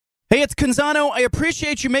it's Canzano. I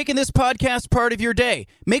appreciate you making this podcast part of your day.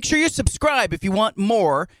 Make sure you subscribe if you want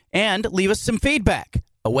more and leave us some feedback.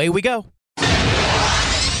 Away we go.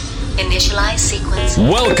 Initialize sequence.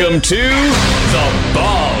 Welcome to The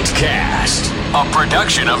Baldcast, a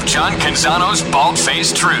production of John Canzano's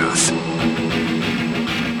Bald-Faced Truth.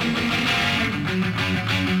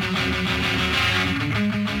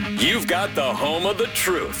 You've got the home of the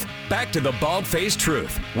truth. Back to The Bald-Faced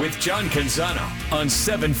Truth with John Canzano on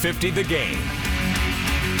 750 The Game.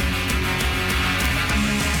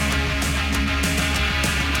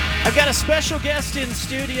 I've got a special guest in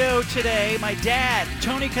studio today. My dad,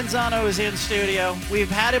 Tony Canzano, is in studio. We've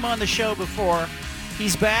had him on the show before.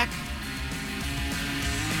 He's back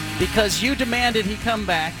because you demanded he come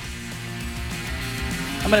back.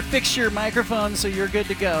 I'm going to fix your microphone so you're good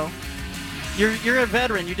to go. You're a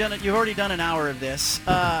veteran. You've already done an hour of this.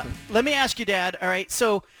 Let me ask you, Dad. All right,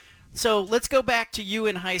 so let's go back to you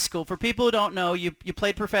in high school. For people who don't know, you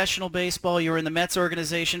played professional baseball. You were in the Mets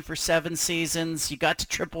organization for 7 seasons. You got to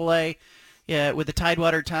AAA with the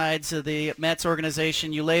Tidewater Tides of the Mets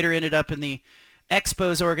organization. You later ended up in the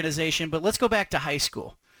Expos organization. But let's go back to high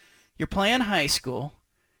school. You're playing high school.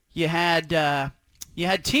 You had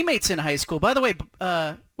teammates in high school. By the way,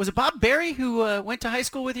 was it Bob Berry who went to high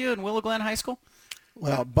school with you in Willow Glen High School?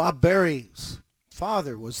 Well, Bob Berry's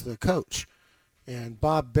father was the coach. And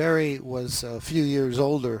Bob Berry was a few years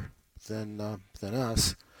older than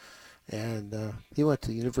us, and he went to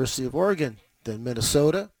the University of Oregon, then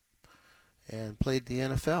Minnesota, and played the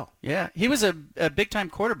NFL. Yeah, he was a big-time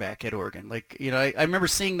quarterback at Oregon. I remember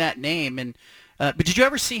seeing that name. And but did you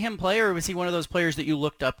ever see him play, or was he one of those players that you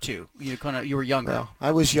looked up to? You were younger. Well, I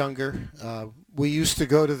was younger. We used to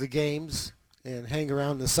go to the games and hang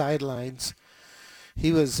around the sidelines.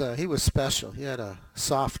 He was special. He had a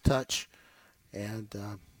soft touch. And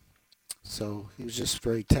so he was just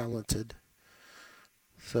very talented.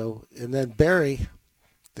 And then Barry,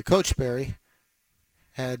 the coach Barry,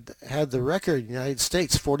 had the record in the United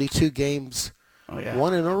States, 42 games,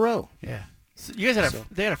 won in a row. Yeah. So you guys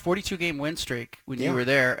they had a 42-game win streak when you were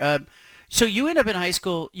there. So you end up in high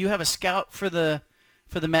school. You have a scout for the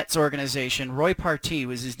Mets organization. Roy Partee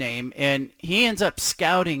was his name, and he ends up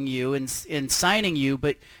scouting you and signing you.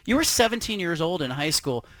 But you were 17 years old in high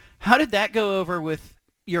school. How did that go over with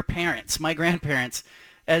your parents, my grandparents,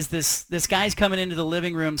 as this guy's coming into the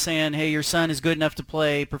living room saying, hey, your son is good enough to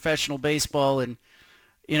play professional baseball, and,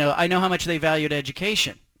 I know how much they valued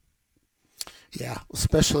education. Yeah,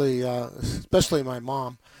 especially my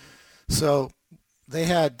mom. So they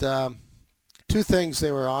had 2 things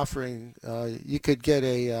they were offering. You could get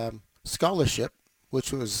a scholarship,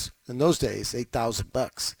 which was, in those days,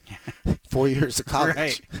 $8,000, 4 years of college.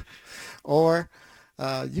 Right. Or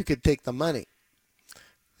you could take the money.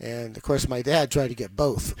 And, of course, my dad tried to get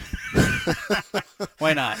both.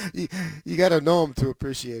 Why not? You got to know him to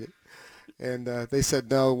appreciate it. And they said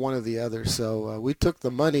no, one or the other. So we took the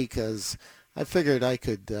money because I figured I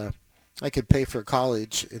could pay for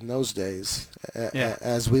college in those days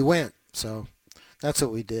as we went. So that's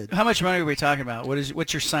what we did. How much money are we talking about?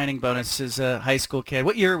 What's your signing bonus as a high school kid?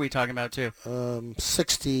 What year are we talking about, too?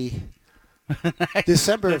 60.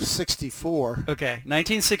 December of 64. Okay,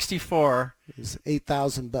 1964. Is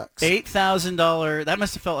 $8,000. $8,000. That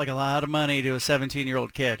must have felt like a lot of money to a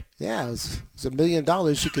 17-year-old kid. Yeah, it was $1 million.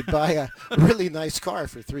 You could buy a really nice car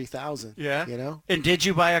for $3,000. Yeah. And did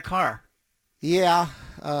you buy a car? Yeah,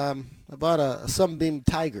 I bought a Sunbeam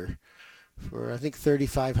Tiger for I think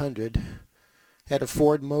 $3,500. Had a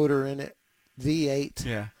Ford motor in it, V8.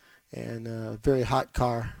 Yeah. And a very hot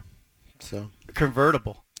car. So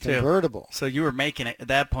convertible. Convertible. So you were making it at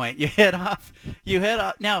that point. You head off.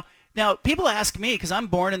 Now people ask me, because I'm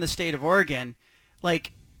born in the state of Oregon,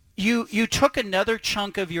 like you took another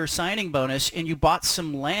chunk of your signing bonus and you bought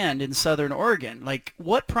some land in Southern Oregon. Like,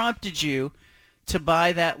 what prompted you to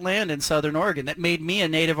buy that land in Southern Oregon that made me a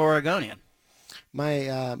native Oregonian?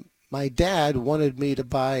 My dad wanted me to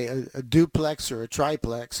buy a duplex or a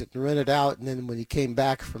triplex and rent it out, and then when he came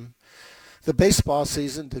back from the baseball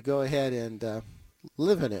season to go ahead and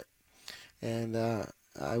live in it. And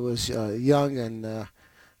I was young and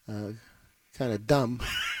kind of dumb,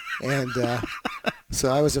 and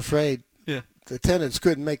so I was afraid the tenants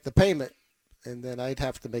couldn't make the payment, and then I'd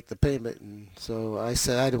have to make the payment. And so I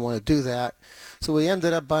said I didn't want to do that. So we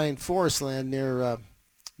ended up buying forest land near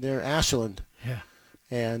Ashland. Yeah.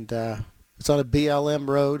 And it's on a BLM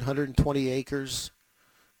road, 120 acres,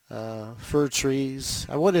 fir trees.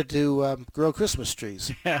 I wanted to grow Christmas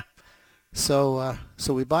trees. Yeah. So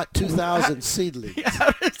we bought 2,000 seedlings.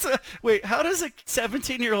 How does a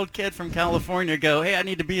 17-year-old kid from California go, hey, I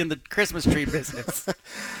need to be in the Christmas tree business?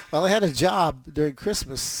 Well, I had a job during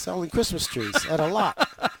Christmas selling Christmas trees at a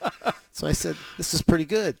lot. So I said, this is pretty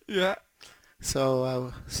good. Yeah.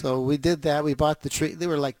 So we did that. We bought the tree. They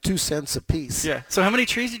were like 2 cents a piece. Yeah. So how many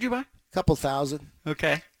trees did you buy? A couple thousand.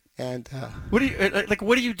 Okay. And what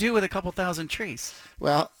do you do with a couple thousand trees?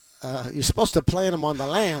 well, you're supposed to plant them on the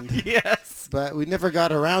land. Yes. But we never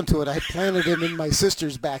got around to it. I planted them in my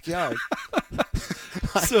sister's backyard.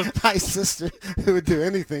 My sister would do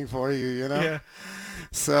anything for you, you know? Yeah.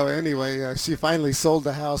 So anyway, she finally sold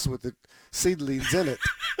the house with the seedlings in it.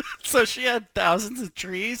 So she had thousands of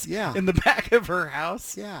trees Yeah. in the back of her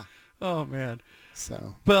house? Yeah. Oh, man.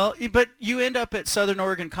 So. Well, but you end up at Southern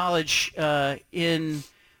Oregon College in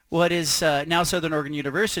what is now Southern Oregon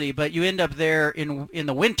University, but you end up there in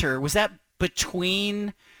the winter. Was that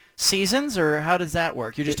between seasons, or how does that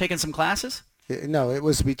work? You're just taking some classes? No, it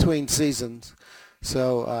was between seasons.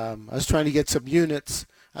 So I was trying to get some units.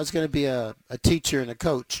 I was going to be a teacher and a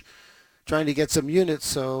coach, trying to get some units.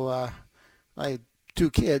 So I had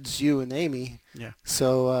 2 kids, you and Amy. Yeah.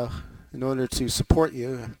 So in order to support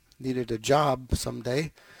you, I needed a job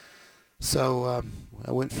someday. So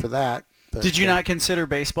I went for that. But, Did you not consider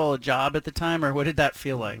baseball a job at the time, or what did that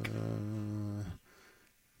feel like? It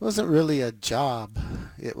wasn't really a job.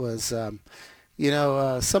 It was,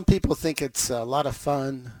 some people think it's a lot of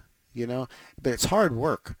fun, but it's hard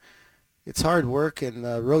work. It's hard work and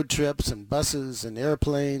road trips and buses and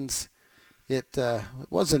airplanes. It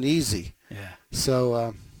wasn't easy. Yeah.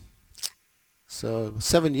 So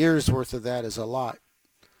 7 years worth of that is a lot.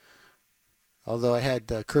 Although I had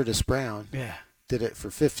Curtis Brown. Yeah. Did it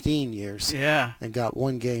for 15 years. Yeah. And got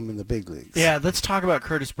 1 game in the big leagues. Yeah, let's talk about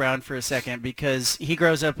Curtis Brown for a second, because he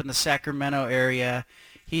grows up in the Sacramento area.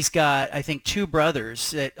 He's got, I think, 2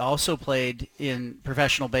 brothers that also played in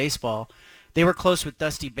professional baseball. They were close with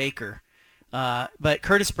Dusty Baker. But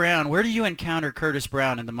Curtis Brown, where do you encounter Curtis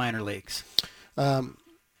Brown in the minor leagues?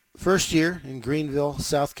 First year in Greenville,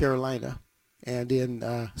 South Carolina, and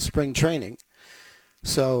in spring training.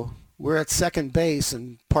 So we're at second base,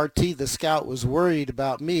 and Partee, the scout, was worried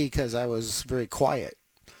about me because I was very quiet,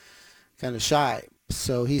 kind of shy.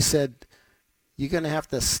 So he said, you're going to have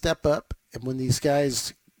to step up, and when these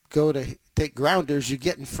guys go to take grounders, you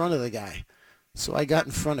get in front of the guy. So I got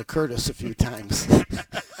in front of Curtis a few times.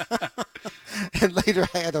 And later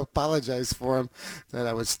I had to apologize for him that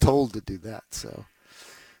I was told to do that. So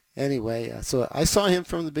anyway, so I saw him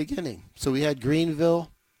from the beginning. So we had Greenville.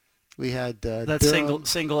 We had That's Durham.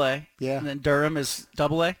 single A. Yeah. And then Durham is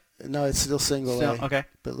double A? No, it's still single A. Okay.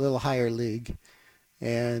 But a little higher league.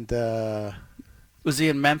 And Was he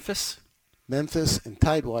in Memphis? Memphis and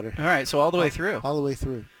Tidewater. All right, so all the way through. All the way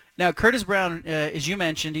through. Now, Curtis Brown, as you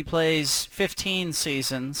mentioned, he plays 15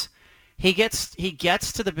 seasons. He gets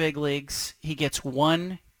to the big leagues. He gets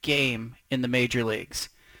 1 game in the major leagues.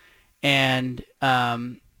 And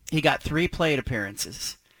he got 3 plate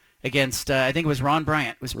appearances against, I think it was Ron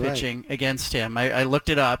Bryant was pitching against him. I looked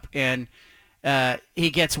it up, and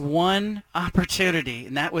he gets 1 opportunity,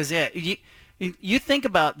 and that was it. You think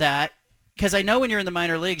about that, because I know when you're in the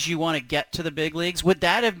minor leagues, you want to get to the big leagues. Would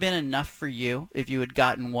that have been enough for you if you had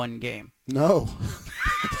gotten 1 game? No.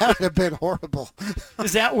 That would have been horrible.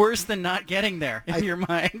 Is that worse than not getting there in your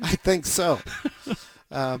mind? I think so.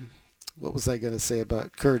 What was I going to say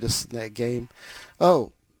about Curtis in that game?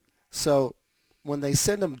 Oh, so when they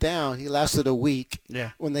sent him down, he lasted a week.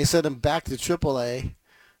 Yeah. When they sent him back to AAA,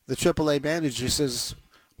 the AAA manager says,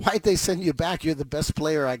 why'd they send you back? You're the best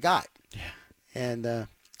player I got. Yeah. And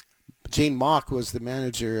Gene Mauch was the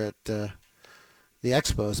manager at the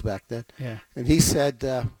Expos back then. Yeah. And he said,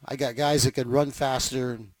 I got guys that could run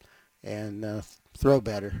faster and throw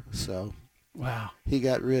better. So Wow. he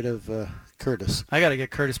got rid of Curtis. I got to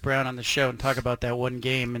get Curtis Brown on the show and talk about that 1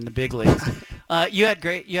 game in the big leagues. You had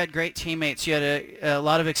great teammates. You had a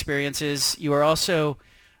lot of experiences. You were also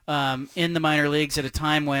in the minor leagues at a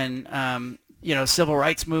time when civil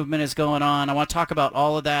rights movement is going on. I want to talk about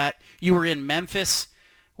all of that. You were in Memphis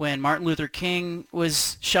when Martin Luther King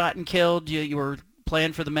was shot and killed. You were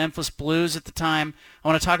playing for the Memphis Blues at the time. I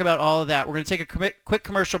want to talk about all of that. We're going to take a quick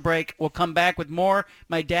commercial break. We'll come back with more.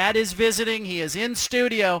 My dad is visiting. He is in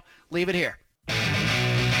studio. Leave it here.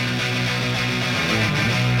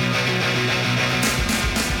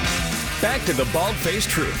 Back to the Bald-Faced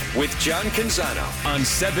Truth with John Canzano on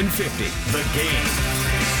 750 The Game.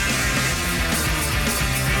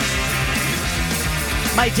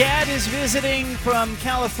 My dad is visiting from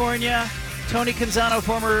California Tony Canzano,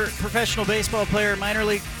 former professional baseball player, minor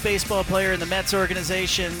league baseball player in the Mets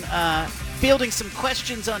organization, fielding some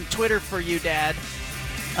questions on Twitter for you, Dad.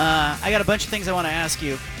 I got a bunch of things I want to ask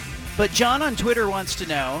you. But John on Twitter wants to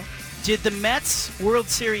know, did the Mets World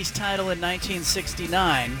Series title in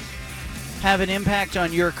 1969 have an impact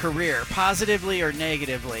on your career, positively or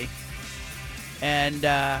negatively? And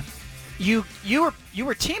you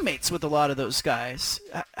were teammates with a lot of those guys.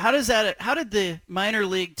 How did the minor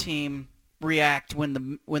league team react when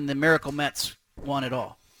the Miracle Mets won it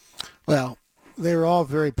all? Well, they were all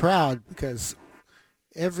very proud because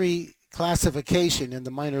every classification in the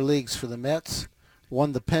minor leagues for the Mets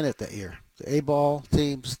won the pennant that year. The A-ball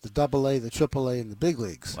teams, the AA, the AAA, and the big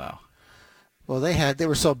leagues. Wow. Well, they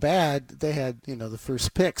were so bad, they had, the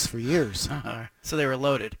first picks for years. So they were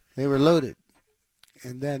loaded. They were loaded.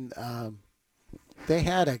 And then they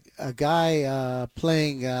had a guy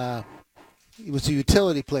playing, he was a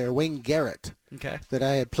utility player, Wayne Garrett, okay, that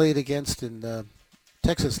I had played against in the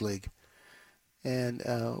Texas League. And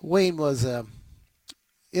Wayne was a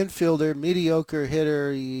infielder, mediocre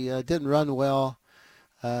hitter. He didn't run well,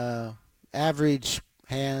 average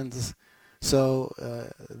hands.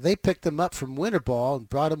 So they picked him up from winter ball and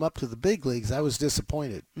brought him up to the big leagues. I was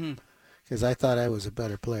disappointed because I thought I was a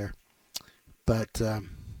better player. But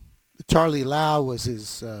Charlie Lau was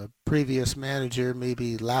his previous manager.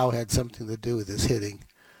 Maybe Lau had something to do with his hitting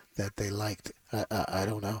that they liked. I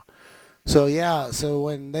don't know. So, so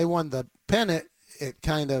when they won the pennant, it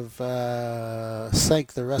kind of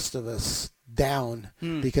sank the rest of us down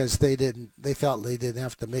because they felt they didn't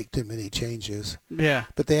have to make too many changes. Yeah.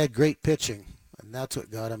 But they had great pitching, and that's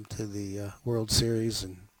what got them to the World Series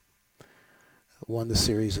and won the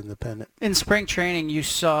series in the pennant. In spring training, you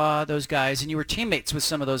saw those guys, and you were teammates with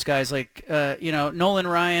some of those guys, like Nolan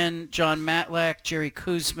Ryan, John Matlack, Jerry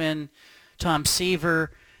Koosman, Tom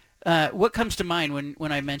Seaver. What comes to mind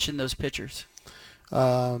when I mention those pitchers?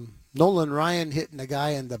 Nolan Ryan hitting a guy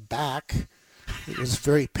in the back. It was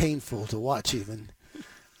very painful to watch even.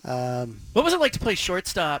 What was it like to play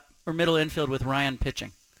shortstop or middle infield with Ryan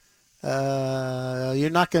pitching? You're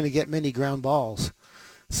not going to get many ground balls.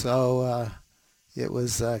 So it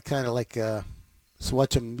was kind of like so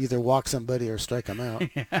watch him either walk somebody or strike them out.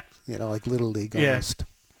 Yeah. Like Little League almost.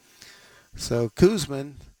 So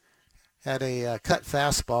Koosman had a cut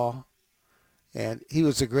fastball, and he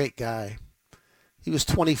was a great guy. He was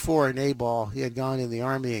 24 in A-ball. He had gone in the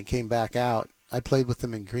Army and came back out. I played with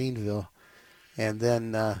him in Greenville. And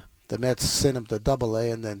then the Mets sent him to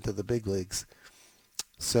AA and then to the big leagues.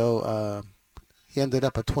 So he ended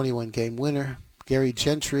up a 21-game winner. Gary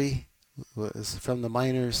Gentry was from the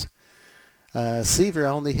minors. Seaver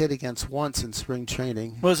I only hit against once in spring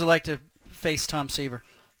training. What was it like to face Tom Seaver?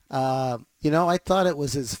 I thought it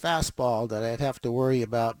was his fastball that I'd have to worry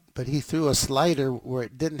about, but he threw a slider where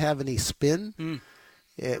it didn't have any spin.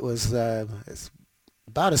 It was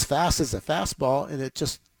about as fast as a fastball, and it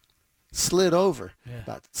just slid over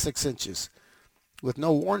about 6 inches with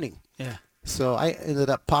no warning. Yeah. So I ended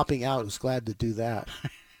up popping out. I was glad to do that.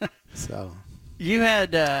 So you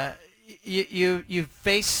had you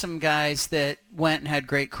faced some guys that went and had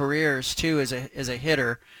great careers too as a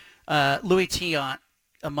hitter. Louis Tiant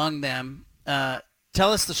among them.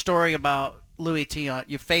 Tell us the story about Louis Tiant.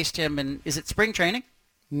 You faced him in, is it spring training?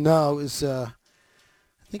 No, it was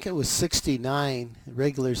I think it was 69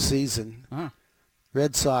 regular season.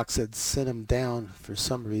 Red Sox had sent him down for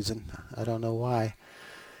some reason. I don't know why.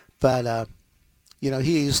 But, he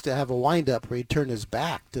used to have a windup where he'd turn his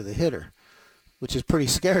back to the hitter, which is pretty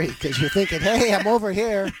scary because you're thinking, hey, I'm over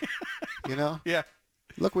here, Yeah.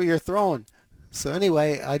 Look where you're throwing. So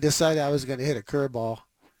anyway, I decided I was going to hit a curveball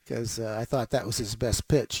because I thought that was his best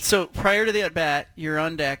pitch. So prior to the at-bat, you're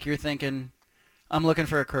on deck, you're thinking, I'm looking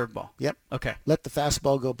for a curveball. Yep. Okay. Let the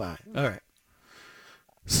fastball go by. All right.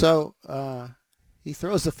 So he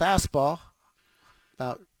throws the fastball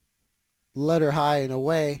about letter high and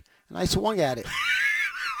away, and I swung at it.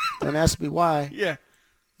 Don't ask me why. Yeah.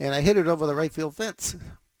 And I hit it over the right field fence.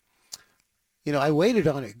 I waited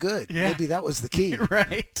on it good. Yeah. Maybe that was the key.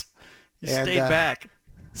 Right. You And, stayed back.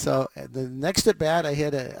 So the next at bat,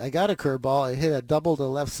 I got a curveball. I hit a double to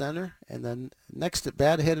left center, and then next at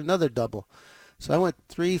bat, I hit another double. So I went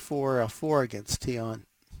 3 for 4 against Tiant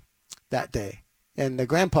that day, and the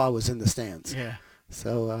grandpa was in the stands. Yeah.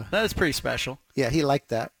 So That was pretty special. yeah, he liked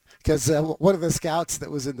that because one of the scouts that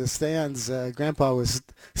was in the stands, grandpa was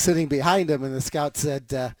sitting behind him, and the scout said,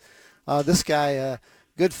 "This guy,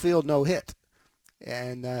 good field, no hit."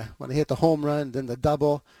 And when I hit the home run, then the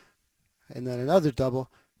double, and then another double,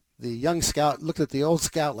 the young scout looked at the old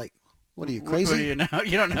scout like, "What are you, crazy?" What do you know?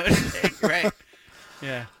 You don't know anything, right?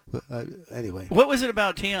 Yeah. Anyway. What was it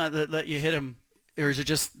about Tion that let you hit him, or is it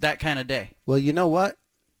just that kind of day? Well, you know what?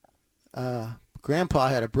 Grandpa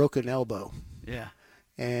had a broken elbow, Yeah.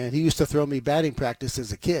 and he used to throw me batting practice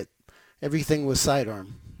as a kid. Everything was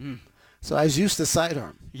sidearm. So I was used to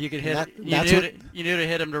sidearm. You could hit. You knew to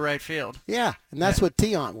hit him to right field. Yeah, and that's what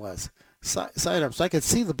Tion was, sidearm. So I could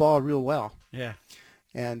see the ball real well. Yeah.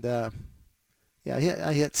 And I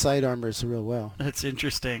hit sidearmers real well. That's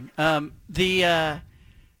interesting. The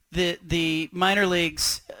minor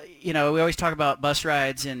leagues, we always talk about bus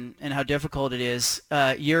rides and how difficult it is.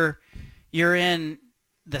 You're in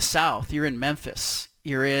the South. You're in Memphis.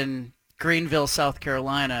 You're in Greenville, South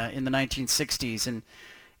Carolina in the 1960s,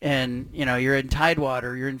 and you're in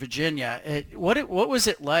Tidewater. You're in Virginia. What was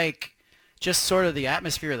it like? Just sort of the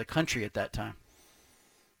atmosphere of the country at that time.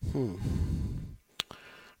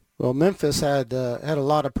 Well, Memphis had a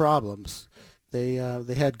lot of problems. They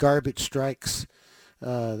had garbage strikes.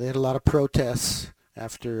 They had a lot of protests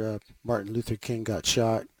after Martin Luther King got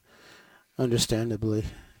shot, understandably,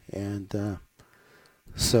 and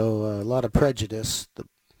so a lot of prejudice. The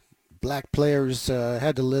black players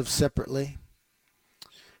had to live separately.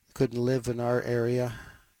 Couldn't live in our area.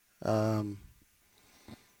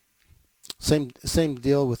 Same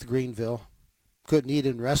deal with Greenville. Couldn't eat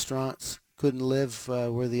in restaurants. Couldn't live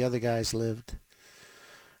where the other guys lived.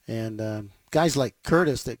 And guys like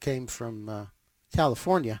Curtis that came from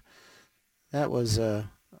California, that was an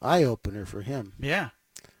eye-opener for him. Yeah.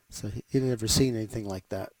 So he'd never seen anything like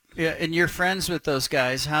that. Yeah, and you're friends with those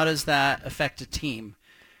guys. How does that affect a team?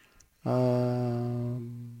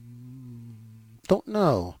 Don't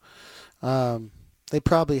know. They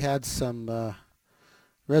probably had some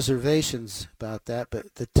reservations about that,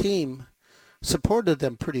 but the team supported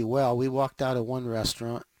them pretty well. We walked out of one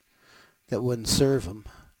restaurant that wouldn't serve them,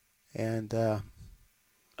 and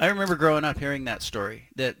I remember growing up hearing that story.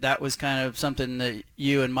 That was kind of something that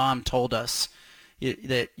you and Mom told us.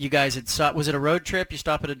 That you guys had stopped. Was it a road trip? You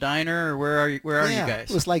stop at a diner, or where are you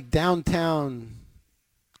guys? It was like downtown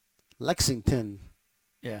Lexington.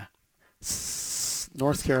 Yeah.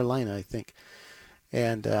 North Carolina, I think,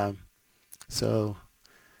 and so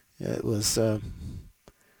it was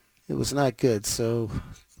not good. So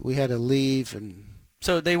we had to leave, and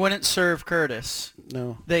so they wouldn't serve Curtis.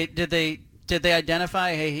 No. Did they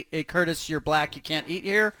identify? Hey, Curtis, you're black. You can't eat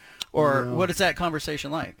here, or No. what is that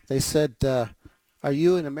conversation like? They said, "Are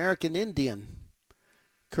you an American Indian?"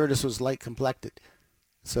 Curtis was light complected,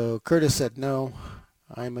 so Curtis said, "No,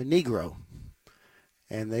 I'm a Negro."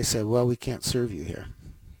 And they said, "Well, we can't serve you here."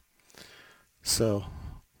 So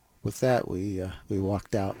with that, we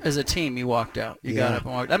walked out. As a team, you walked out. You got up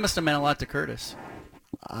and walked. That must have meant a lot to Curtis.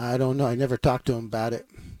 I don't know. I never talked to him about it,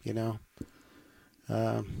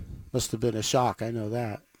 Must have been a shock. I know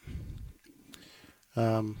that.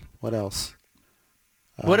 What else?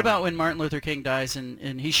 What about when Martin Luther King dies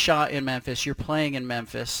and he's shot in Memphis? You're playing in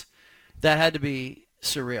Memphis. That had to be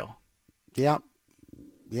surreal. Yep.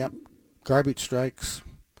 Garbage strikes.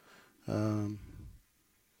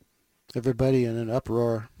 Everybody in an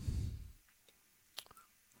uproar.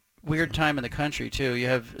 Weird time in the country too. You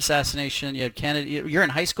have assassination. You have Kennedy. You're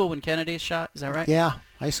in high school when Kennedy is shot. Is that right? Yeah,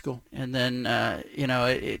 high school. And then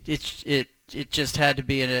it just had to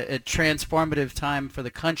be a transformative time for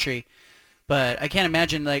the country. But I can't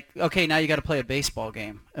imagine okay, now you got to play a baseball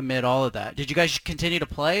game amid all of that. Did you guys continue to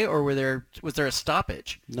play, or was there a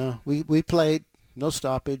stoppage? No, we played, no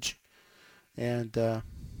stoppage, and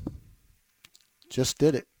just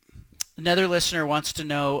did it. Another listener wants to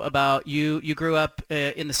know about you. You grew up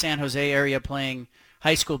in the San Jose area playing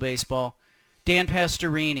high school baseball. Dan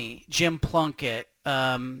Pastorini, Jim Plunkett,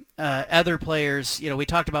 other players. We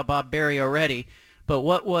talked about Bob Berry already. But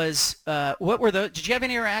what were those? Did you have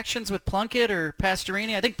any interactions with Plunkett or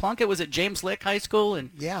Pastorini? I think Plunkett was at James Lick High School,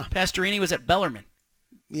 and Pastorini was at Bellarmine.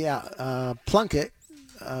 Yeah, Plunkett.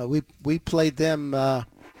 We played them. I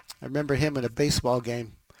remember him in a baseball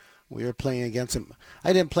game. We were playing against him.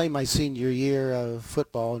 I didn't play my senior year of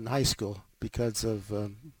football in high school because of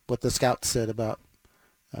what the scouts said about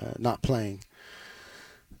not playing.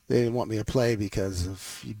 They didn't want me to play because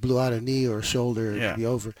if you blew out a knee or a shoulder, it'd be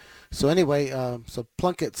over. So anyway, so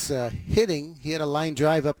Plunkett's hitting. He had a line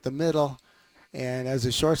drive up the middle, and as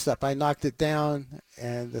a shortstop, I knocked it down,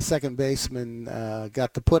 and the second baseman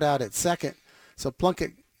got the put out at second. So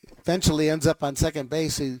Plunkett eventually ends up on second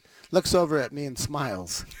base. He looks over at me and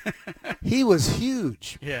smiles. He was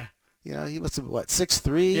huge. Yeah. He was,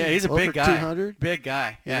 6'3"? Yeah, he's a big guy. 200. Big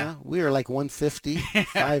guy, yeah. We were like 150,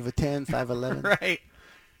 5'10", 5'11". Right.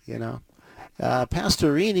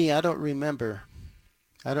 Pastorini, I don't remember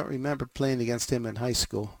playing against him in high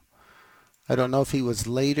school. I don't know if he was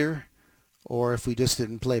later or if we just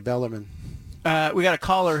didn't play Bellarmine. We got a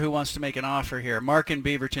caller who wants to make an offer here. Mark in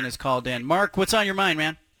Beaverton has called in. Mark, what's on your mind,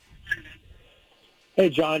 man? Hey,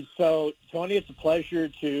 John. So, Tony, it's a pleasure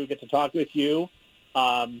to get to talk with you.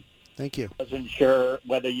 Thank you. I wasn't sure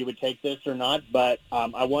whether you would take this or not, but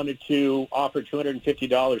I wanted to offer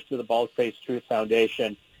 $250 to the Bald-Faced Truth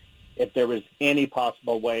Foundation if there was any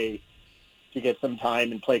possible way to get some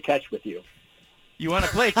time and play catch with you. You want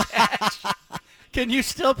to play catch? Can you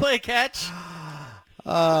still play catch?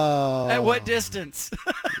 Oh. At what distance?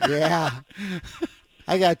 Yeah.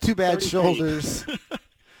 I got 2 bad 30 feet. shoulders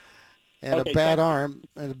and Okay, a bad arm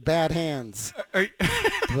and bad hands. Are you-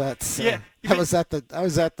 But Yeah, I was at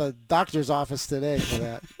the doctor's office today for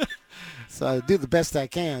that. So I do the best I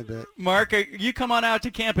can, but Mark, you come on out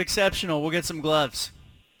to Camp Exceptional. We'll get some gloves.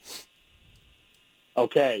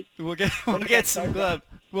 Okay. We'll get some gloves.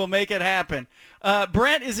 We'll make it happen.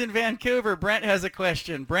 Brent is in Vancouver. Brent has a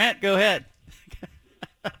question. Brent, go ahead.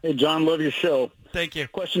 Hey, John, love your show. Thank you.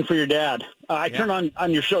 Question for your dad. I turned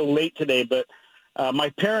on your show late today, but my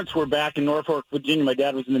parents were back in Norfolk, Virginia. My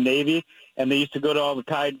dad was in the Navy, and they used to go to all the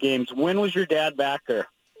Tide games. When was your dad back there?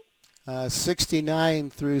 69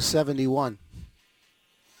 through 71.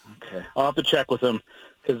 Okay. I'll have to check with him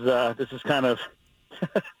because this is kind of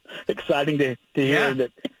exciting to hear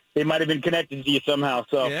that they might have been connected to you somehow.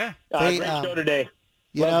 So, Yeah. great show today.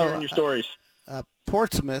 Love hearing your stories.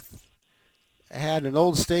 Portsmouth had an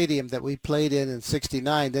old stadium that we played in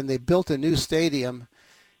 69. Then they built a new stadium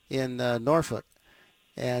in Norfolk.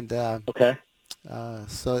 And Okay.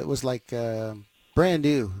 so it was like brand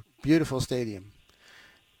new, beautiful stadium.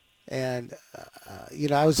 And,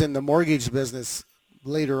 I was in the mortgage business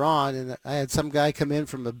later on, and I had some guy come in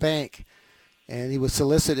from a bank, and he was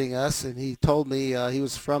soliciting us, and he told me he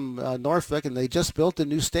was from Norfolk, and they just built a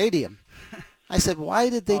new stadium. I said, why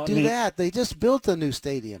did they do that? They just built a new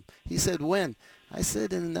stadium. He said, when? I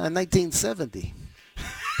said, in 1970.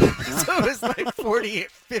 So it was like 40,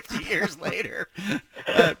 50 years later.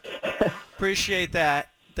 Appreciate that.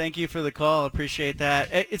 Thank you for the call. Appreciate that.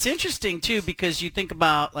 It's interesting, too, because you think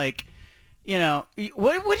about, like, what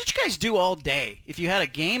did you guys do all day? If you had a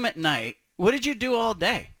game at night, what did you do all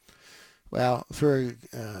day? Well, for,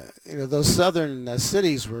 those southern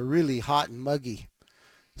cities were really hot and muggy.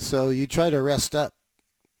 So you try to rest up.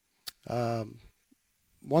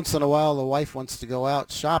 Once in a while, the wife wants to go out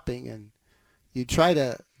shopping, and you try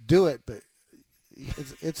to do it, but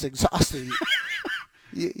it's exhausting.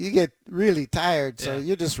 You get really tired, so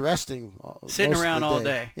you're just resting. Sitting around all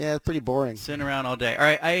day. Yeah, it's pretty boring. Sitting around all day. All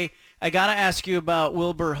right, I got to ask you about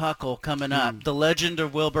Wilbur Huckle coming up. The legend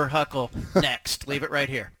of Wilbur Huckle next. Leave it right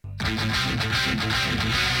here.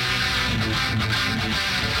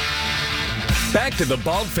 Back to the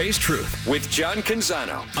Bald-Faced Truth with John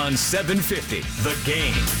Canzano on 750 The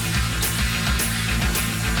Game.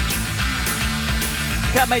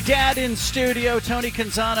 Got my dad in studio, Tony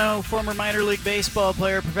Canzano, former minor league baseball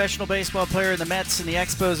player, professional baseball player in the Mets and the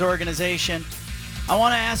Expos organization. I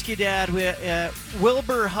want to ask you, Dad,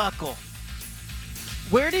 Wilbur Huckle.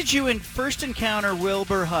 Where did you first encounter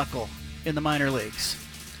Wilbur Huckle in the minor leagues?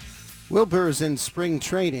 Wilbur is in spring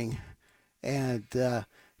training, and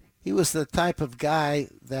he was the type of guy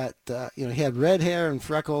that, he had red hair and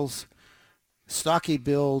freckles, stocky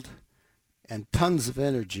build, and tons of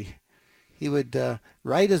energy. He would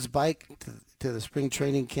ride his bike to the spring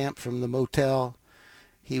training camp from the motel.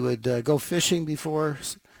 He would go fishing before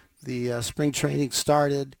the spring training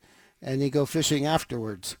started, and he'd go fishing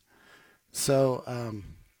afterwards. So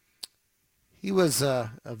he was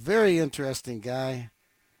a very interesting guy.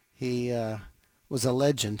 He was a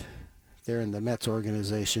legend there in the Mets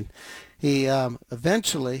organization. He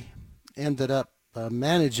eventually ended up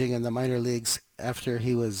managing in the minor leagues after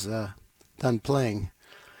he was done playing.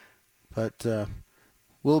 But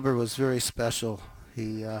Wilbur was very special.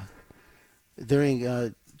 He during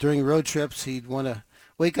road trips, he'd want to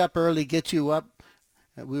wake up early, get you up.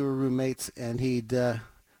 We were roommates, and he'd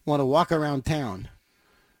want to walk around town,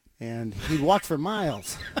 and he'd walk for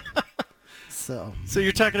miles. So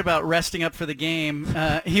you're talking about resting up for the game.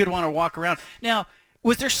 He would want to walk around. Now,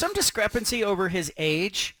 was there some discrepancy over his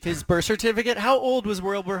age, his birth certificate? How old was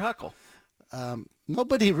Wilbur Huckle?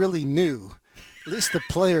 Nobody really knew. At least the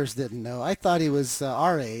players didn't know. I thought he was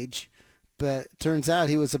our age, but turns out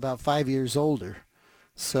he was about 5 years older.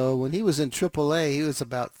 So when he was in AAA, he was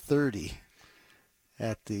about 30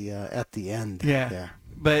 at the end. Yeah. There.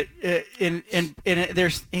 But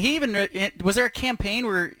was there a campaign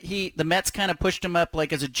where the Mets kind of pushed him up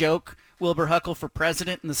like as a joke, Wilbur Huckle for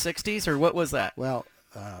president in the 60s, or what was that? Well,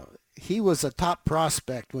 he was a top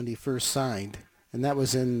prospect when he first signed, and that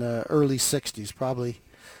was in early 60s,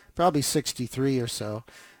 probably 63 or so.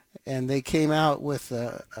 And they came out with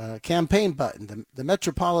a campaign button, the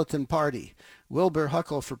Metropolitan Party, Wilbur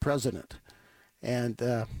Huckle for president.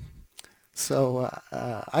 And so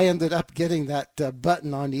I ended up getting that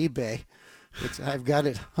button on eBay, which I've got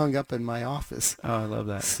it hung up in my office. Oh, I love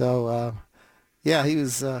that. So, yeah, he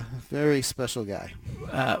was a very special guy.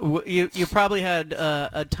 You probably had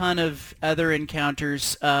a ton of other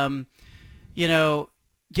encounters. You know,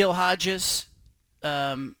 Gil Hodges.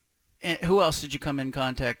 And who else did you come in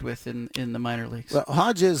contact with in the minor leagues? Well,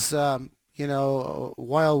 Hodges, you know,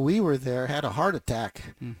 while we were there, had a heart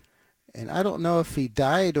attack. And I don't know if he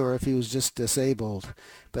died or if he was just disabled,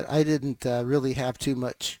 but I didn't really have too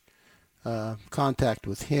much contact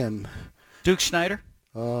with him. Duke Snider?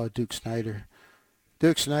 Oh, Duke Snider.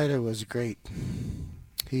 Duke Snider was great.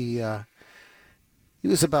 He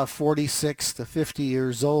was about 46 to 50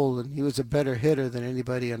 years old, and he was a better hitter than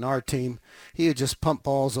anybody on our team. He would just pump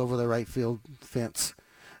balls over the right field fence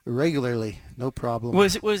regularly, no problem.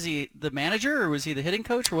 Was he the manager, or was he the hitting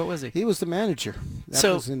coach, or what was he? He was the manager. That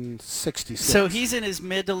was in 66. So he's in his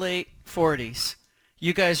mid to late 40s.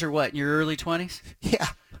 You guys are what, in your early 20s? Yeah.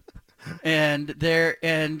 And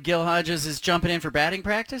Gil Hodges is jumping in for batting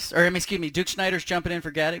practice? Or, excuse me, Duke Snider's jumping in for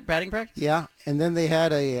batting practice? Yeah, and then they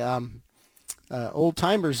had a old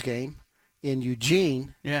timers game in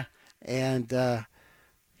Eugene. Yeah. And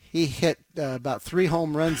he hit about 3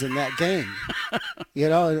 home runs in that game. You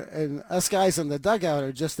know, and us guys in the dugout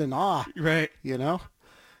are just in awe. Right. You know?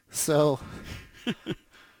 So.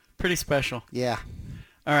 Pretty special. Yeah.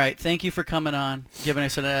 All right. Thank you for coming on, giving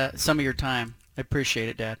us some of your time. I appreciate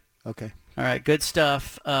it, Dad. Okay. All right. Good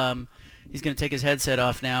stuff. He's going to take his headset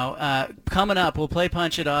off now. Coming up, we'll play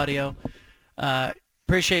Punch It audio.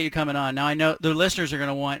 Appreciate you coming on. Now, I know the listeners are going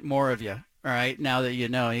to want more of you, all right, now that you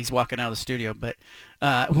know he's walking out of the studio. But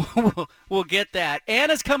we'll get that.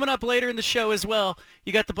 Anna's coming up later in the show as well.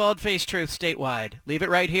 You got the Bald-Faced Truth statewide. Leave it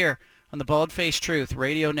right here on the Bald-Faced Truth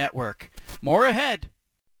Radio Network. More ahead.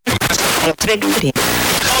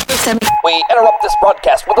 We interrupt this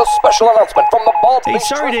broadcast with a special announcement from the Bald-Faced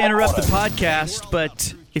Hey, sorry Truth to interrupt the Reporter. podcast,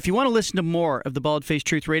 but if you want to listen to more of the Bald-Faced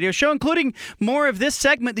Truth Radio Show, including more of this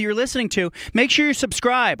segment that you're listening to, make sure you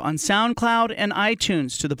subscribe on SoundCloud and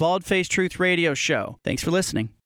iTunes to the Bald-Faced Truth Radio Show. Thanks for listening.